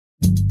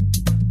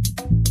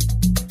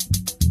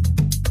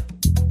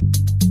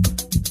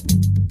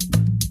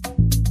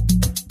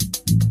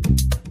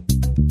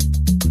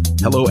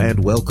Hello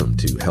and welcome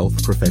to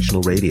Health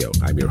Professional Radio.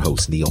 I'm your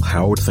host, Neil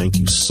Howard. Thank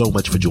you so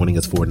much for joining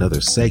us for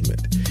another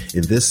segment.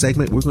 In this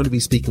segment, we're going to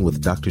be speaking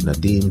with Dr.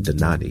 Nadim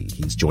Danani.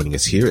 He's joining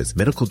us here as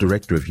Medical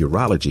Director of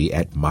Urology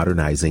at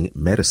Modernizing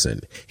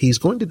Medicine. He's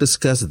going to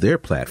discuss their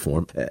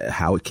platform,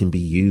 how it can be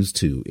used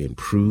to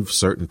improve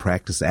certain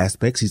practice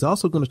aspects. He's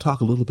also going to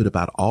talk a little bit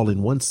about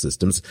all-in-one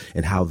systems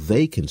and how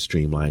they can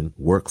streamline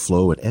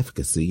workflow and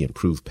efficacy,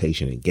 improve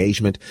patient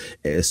engagement,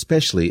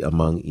 especially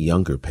among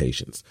younger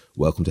patients.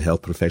 Welcome to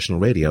Health Professional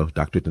Radio,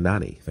 Dr.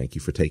 Danani. Thank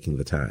you for taking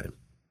the time.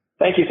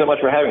 Thank you so much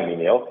for having me,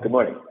 Neil. Good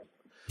morning.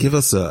 Give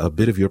us a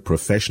bit of your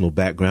professional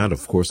background.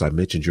 Of course, I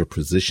mentioned your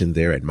position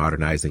there at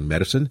Modernizing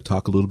Medicine.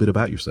 Talk a little bit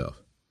about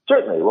yourself.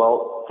 Certainly.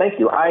 Well, thank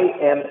you. I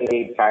am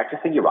a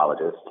practicing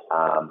urologist.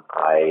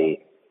 I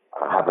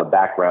have a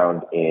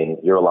background in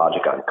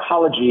urologic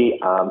oncology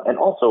and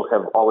also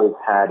have always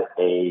had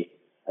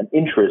an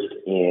interest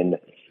in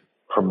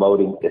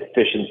promoting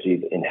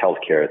efficiencies in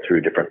healthcare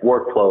through different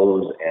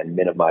workflows and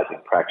minimizing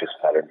practice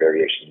pattern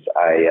variations.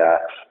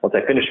 Once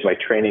I finished my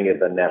training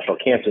at the National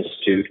Cancer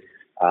Institute,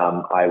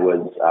 I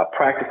was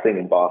practicing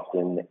in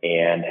Boston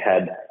and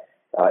had,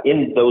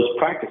 in those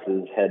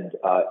practices, had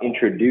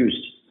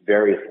introduced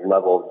various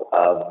levels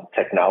of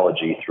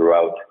technology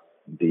throughout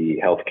the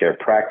healthcare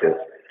practice.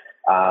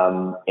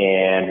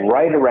 And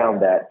right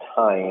around that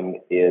time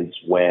is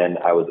when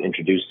I was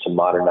introduced to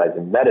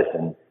Modernizing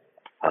Medicine,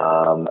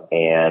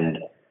 and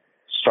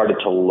started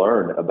to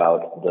learn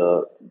about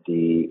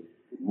the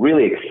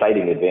really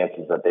exciting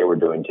advances that they were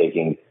doing,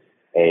 taking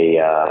a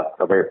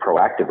very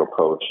proactive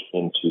approach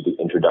into the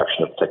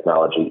introduction of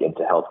technology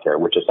into healthcare,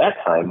 which at that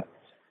time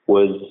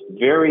was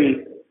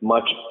very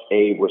much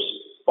a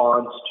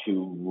response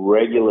to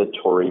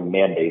regulatory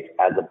mandates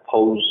as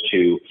opposed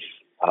to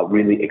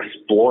really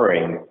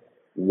exploring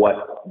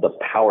what the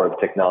power of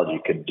technology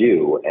could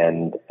do.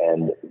 And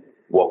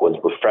what was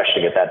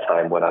refreshing at that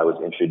time when I was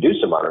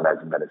introduced to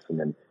Modernizing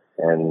Medicine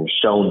and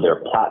shown their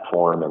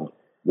platform and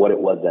what it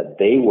was that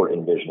they were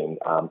envisioning,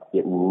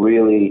 it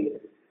really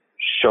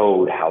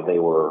showed how they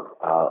were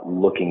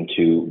looking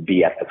to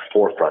be at the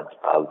forefront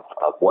of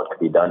what could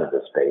be done in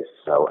this space.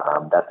 So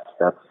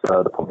that's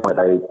the point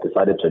I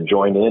decided to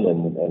join in,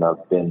 and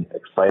I've been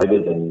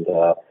excited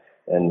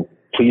and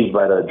pleased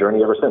by the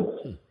journey ever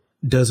since.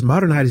 Does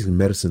Modernizing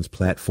Medicine's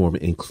platform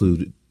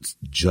include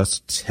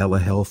just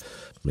telehealth,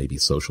 maybe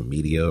social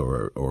media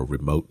or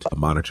remote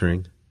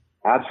monitoring?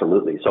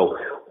 Absolutely. So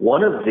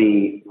one of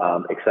the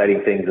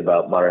exciting things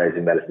about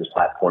Modernizing Medicine's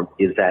platform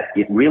is that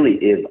it really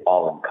is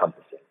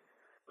all-encompassing.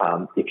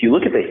 If you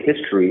look at the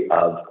history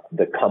of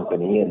the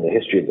company and the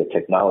history of the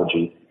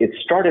technology, it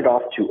started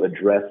off to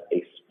address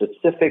a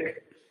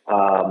specific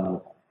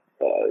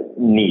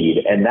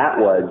need, and that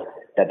was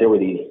that there were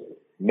these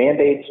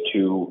mandates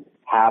to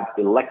have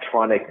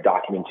electronic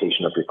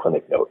documentation of your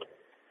clinic note.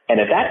 And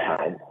at that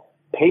time,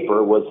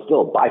 paper was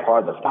still by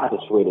far the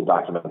fastest way to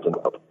document a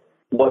note.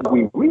 What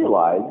we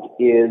realized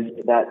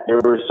is that there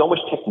was so much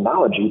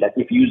technology that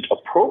if used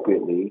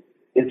appropriately,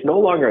 it's no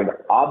longer an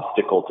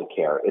obstacle to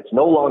care. It's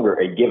no longer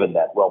a given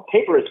that, well,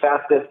 paper is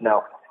fastest.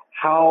 Now,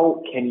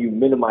 how can you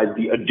minimize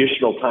the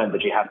additional time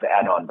that you have to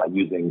add on by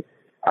using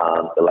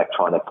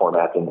electronic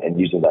formats and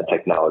using that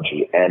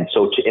technology? And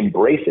so to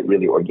embrace it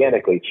really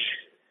organically,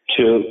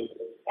 to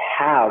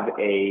have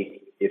a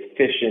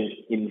efficient,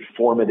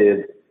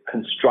 informative,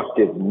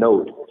 constructive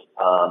note,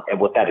 and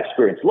what that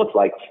experience looks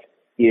like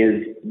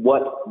is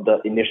what the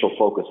initial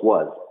focus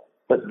was.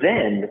 But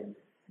then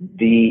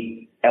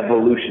the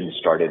evolution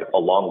started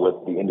along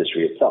with the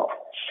industry itself,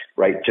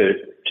 right?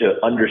 To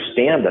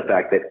understand the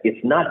fact that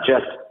it's not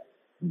just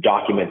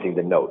documenting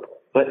the note,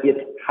 but it's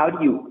how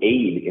do you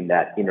aid in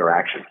that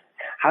interaction?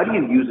 How do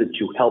you use it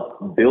to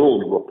help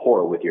build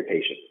rapport with your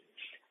patient?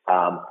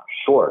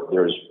 Sure,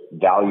 there's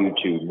value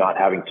to not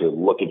having to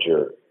look at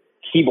your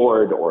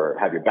keyboard or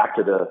have your back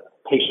to the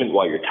patient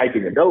while you're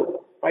typing a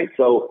note, right?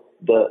 So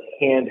the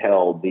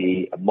handheld,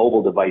 the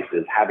mobile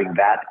devices, having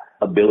that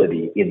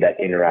ability in that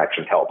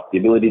interaction helps. The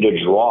ability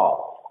to draw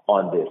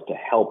on this to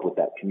help with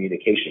that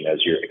communication as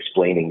you're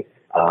explaining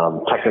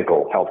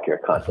technical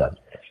healthcare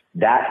concepts.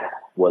 That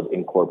was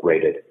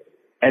incorporated.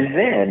 And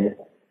then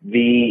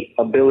the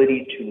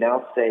ability to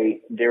now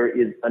say there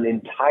is an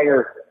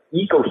entire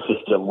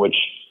ecosystem which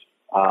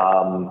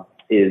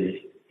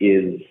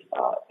is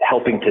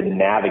helping to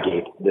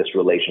navigate this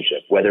relationship,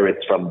 whether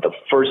it's from the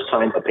first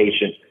time a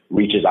patient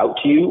reaches out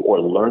to you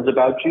or learns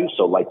about you.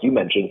 So like you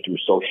mentioned, through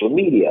social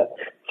media,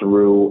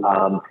 through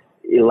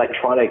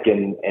electronic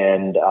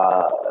and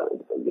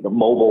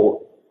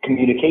mobile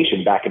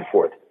communication back and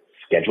forth,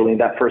 scheduling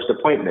that first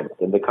appointment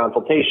and the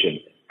consultation,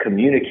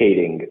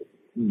 communicating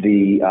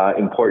the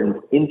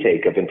important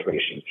intake of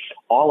information.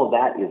 All of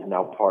that is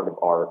now part of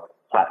our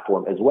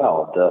platform as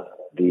well.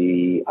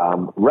 The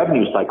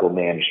revenue cycle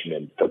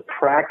management, the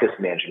practice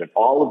management,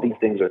 all of these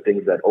things are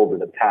things that over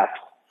the past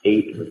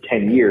 8 or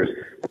 10 years,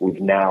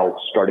 we've now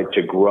started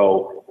to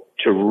grow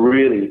to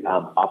really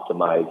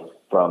optimize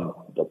from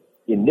the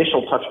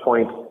initial touch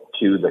point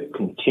to the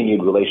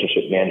continued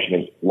relationship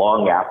management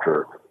long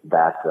after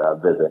that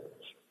visit.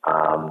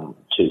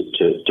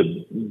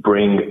 to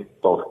bring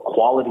both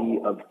quality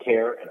of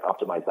care and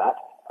optimize that,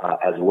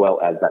 as well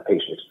as that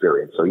patient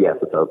experience. So yes,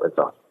 it's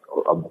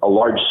a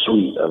large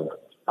suite of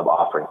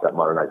offerings that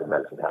Modernizing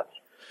Medicine has.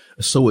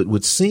 So it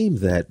would seem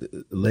that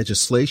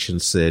legislation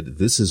said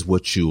this is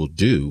what you'll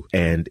do,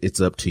 and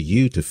it's up to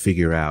you to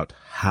figure out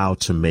how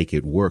to make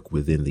it work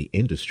within the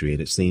industry.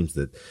 And it seems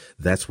that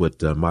that's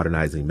what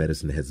Modernizing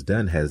Medicine has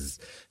done,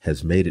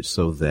 has made it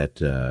so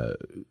that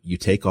you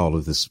take all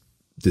of this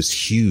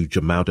huge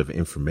amount of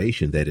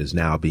information that is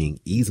now being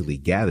easily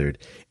gathered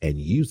and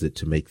use it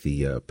to make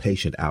the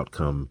patient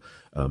outcome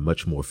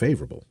much more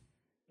favorable.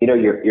 You know,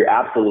 you're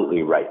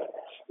absolutely right.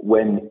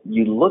 When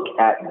you look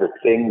at the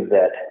things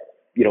that,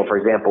 you know, for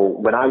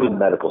example, when I was in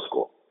medical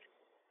school,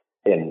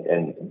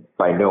 and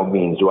by no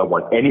means do I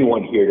want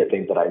anyone here to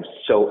think that I'm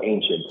so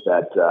ancient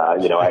that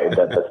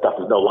that stuff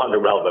is no longer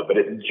relevant, but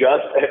it's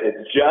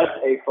just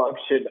a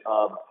function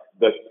of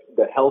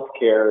the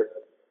healthcare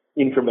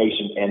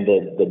information and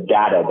the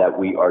data that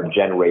we are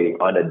generating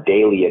on a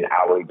daily and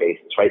hourly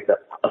basis, right?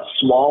 A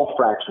small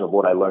fraction of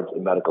what I learned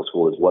in medical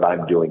school is what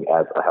I'm doing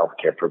as a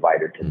healthcare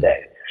provider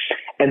today.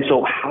 And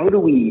so how do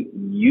we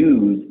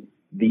use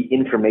the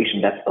information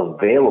that's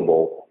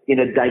available in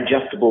a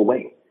digestible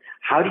way?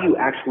 How do you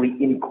actually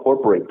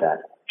incorporate that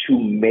to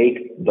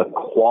make the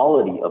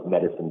quality of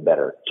medicine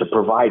better, to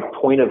provide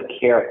point of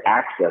care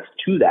access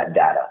to that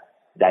data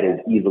that is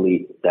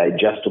easily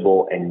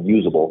digestible and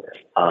usable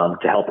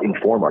to help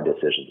inform our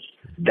decisions?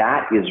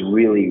 That is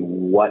really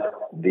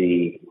what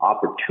the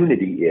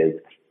opportunity is.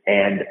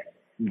 And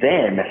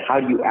then how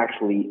do you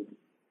actually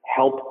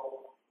help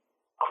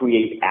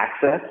create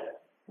access,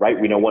 right?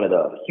 We know one of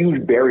the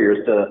huge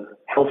barriers to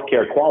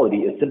healthcare quality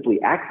is simply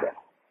access.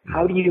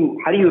 How do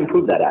you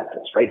improve that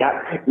access, right?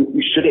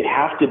 Should it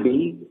have to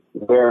be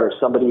where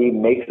somebody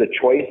makes the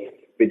choice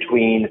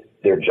between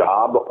their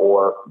job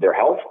or their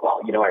health? Well,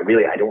 I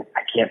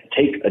can't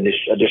take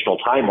additional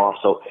time off,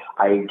 so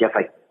I guess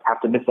I have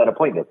to miss that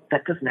appointment.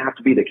 That doesn't have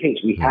to be the case.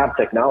 We have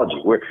technology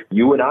where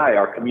you and I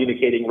are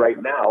communicating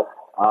right now,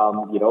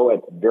 at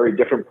very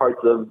different parts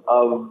of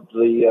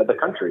the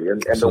country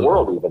and the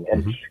world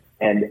even.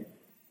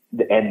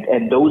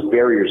 And those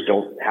barriers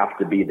don't have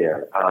to be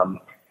there.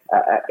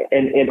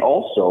 And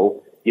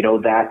also,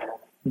 that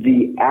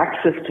the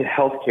access to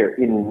healthcare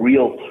in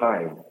real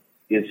time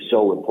is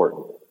so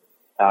important.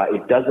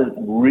 It doesn't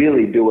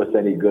really do us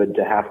any good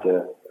to have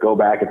to go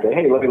back and say,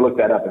 hey, let me look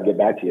that up and get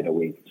back to you in a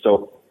week.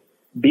 So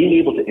being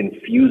able to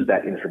infuse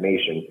that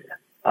information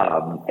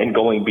and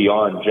going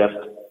beyond just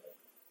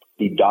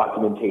the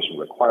documentation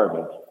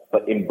requirements,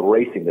 but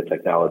embracing the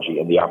technology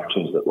and the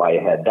opportunities that lie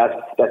ahead.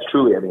 That's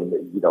truly,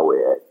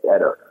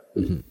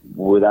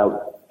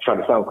 without trying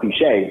to sound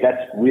cliche,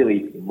 that's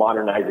really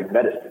modernizing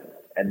medicine.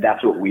 And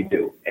that's what we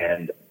do.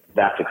 And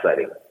that's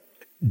exciting.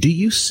 Do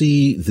you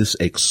see this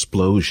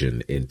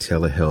explosion in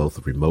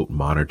telehealth, remote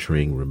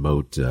monitoring,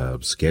 remote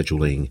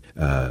scheduling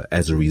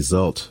as a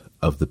result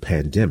of the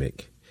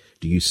pandemic?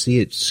 Do you see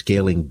it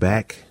scaling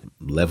back,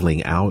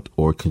 leveling out,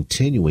 or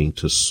continuing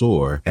to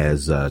soar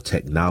as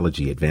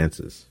technology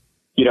advances?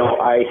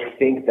 I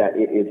think that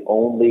it is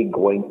only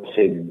going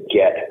to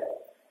get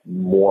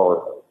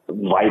more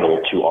vital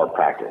to our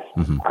practice.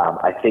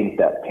 I think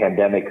that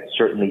pandemic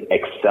certainly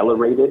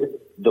accelerated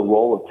the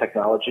role of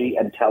technology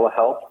and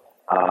telehealth.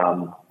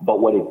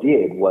 But what it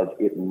did was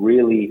it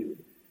really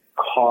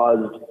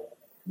caused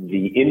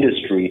the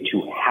industry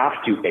to have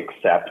to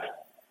accept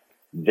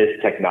this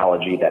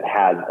technology that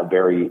has a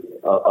very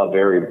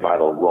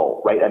vital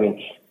role, right? I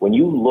mean, when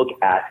you look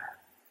at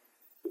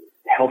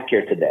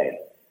healthcare today,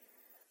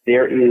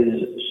 there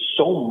is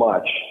so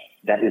much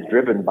that is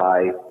driven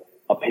by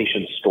a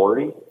patient's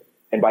story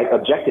and by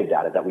objective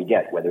data that we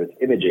get, whether it's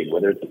imaging,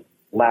 whether it's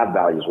lab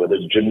values, whether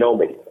it's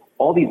genomics.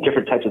 All these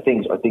different types of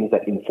things are things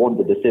that inform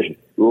the decision.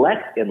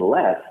 Less and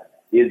less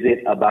is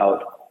it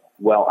about,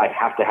 well, I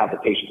have to have the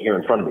patient here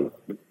in front of me.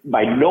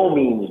 By no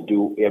means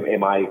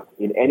am I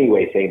in any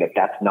way saying that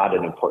that's not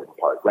an important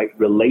part, right?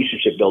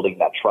 Relationship building,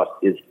 that trust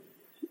is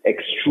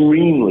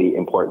extremely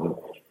important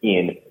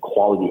in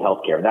quality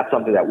healthcare. And that's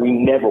something that we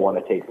never want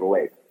to take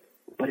away.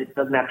 But it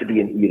doesn't have to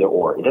be an either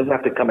or. It doesn't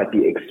have to come at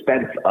the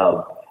expense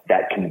of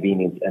that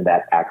convenience and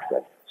that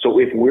access. So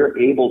if we're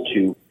able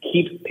to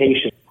keep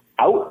patients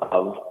out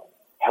of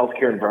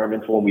healthcare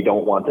environments when we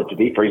don't want them to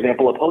be, for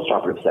example, a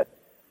post-operative setting,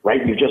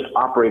 right? You just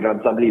operated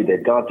on somebody,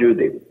 they've gone through,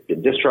 they've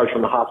been discharged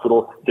from the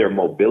hospital, their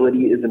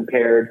mobility is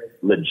impaired,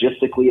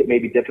 logistically it may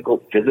be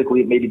difficult,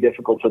 physically it may be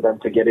difficult for them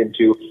to get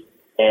into,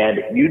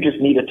 and you just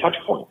need a touch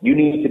point. You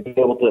need to be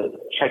able to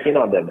check in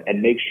on them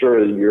and make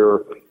sure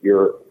your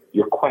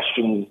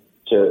questions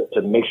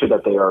to make sure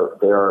that they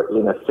are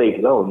in a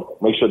safe zone,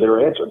 make sure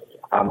they're answered.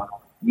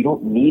 You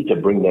don't need to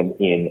bring them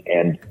in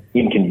and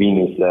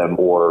inconvenience them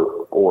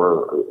or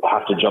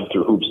have to jump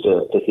through hoops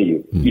to see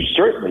you. You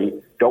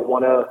certainly don't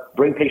want to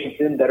bring patients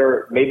in that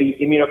are maybe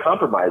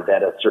immunocompromised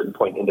at a certain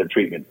point in their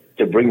treatment,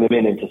 to bring them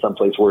into some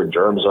place where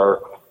germs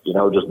are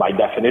just by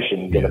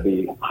definition going to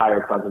be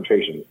higher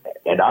concentration.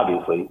 And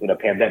obviously in a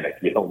pandemic,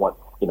 you don't want,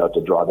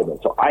 to draw them in.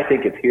 So I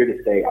think it's here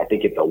to stay. I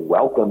think it's a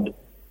welcomed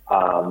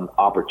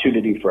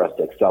opportunity for us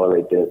to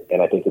accelerate this.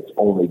 And I think it's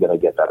only going to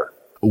get better.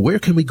 Where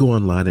can we go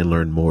online and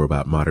learn more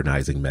about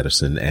Modernizing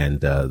Medicine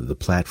and the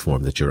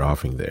platform that you're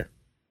offering there?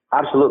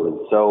 Absolutely.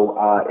 So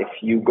if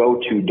you go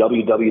to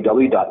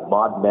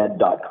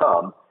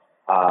www.modmed.com,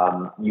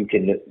 you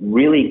can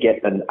really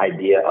get an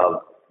idea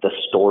of the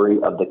story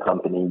of the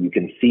company. You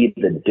can see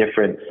the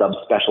different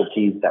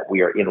subspecialties that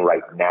we are in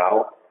right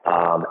now,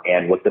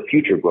 and what the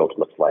future growth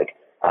looks like.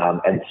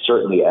 And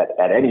certainly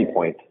at any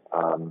point,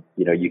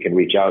 you can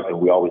reach out, and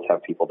we always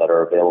have people that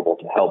are available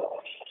to help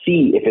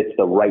see if it's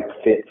the right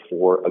fit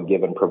for a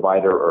given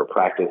provider or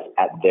practice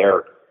at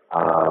their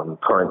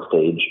current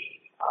stage,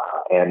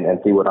 and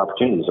see what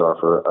opportunities are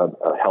for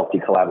a healthy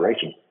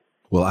collaboration.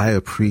 Well, I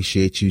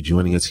appreciate you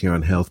joining us here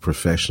on Health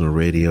Professional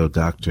Radio.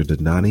 Dr.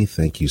 Dhanani,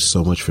 thank you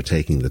so much for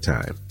taking the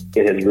time.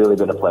 It has really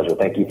been a pleasure.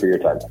 Thank you for your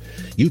time.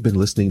 You've been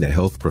listening to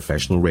Health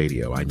Professional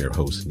Radio. I'm your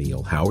host,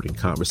 Neil Howard, in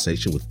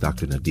conversation with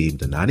Dr. Nadim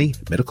Dhanani,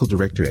 Medical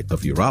Director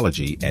of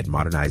Urology at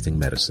Modernizing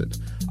Medicine.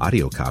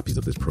 Audio copies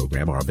of this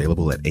program are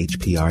available at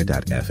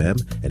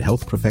hpr.fm and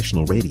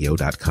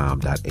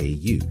healthprofessionalradio.com.au.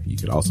 You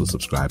can also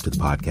subscribe to the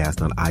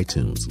podcast on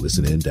iTunes,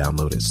 listen in,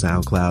 download at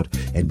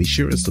SoundCloud, and be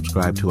sure to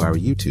subscribe to our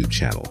YouTube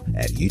channel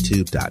at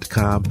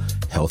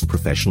youtube.com/Health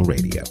Professional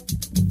Radio.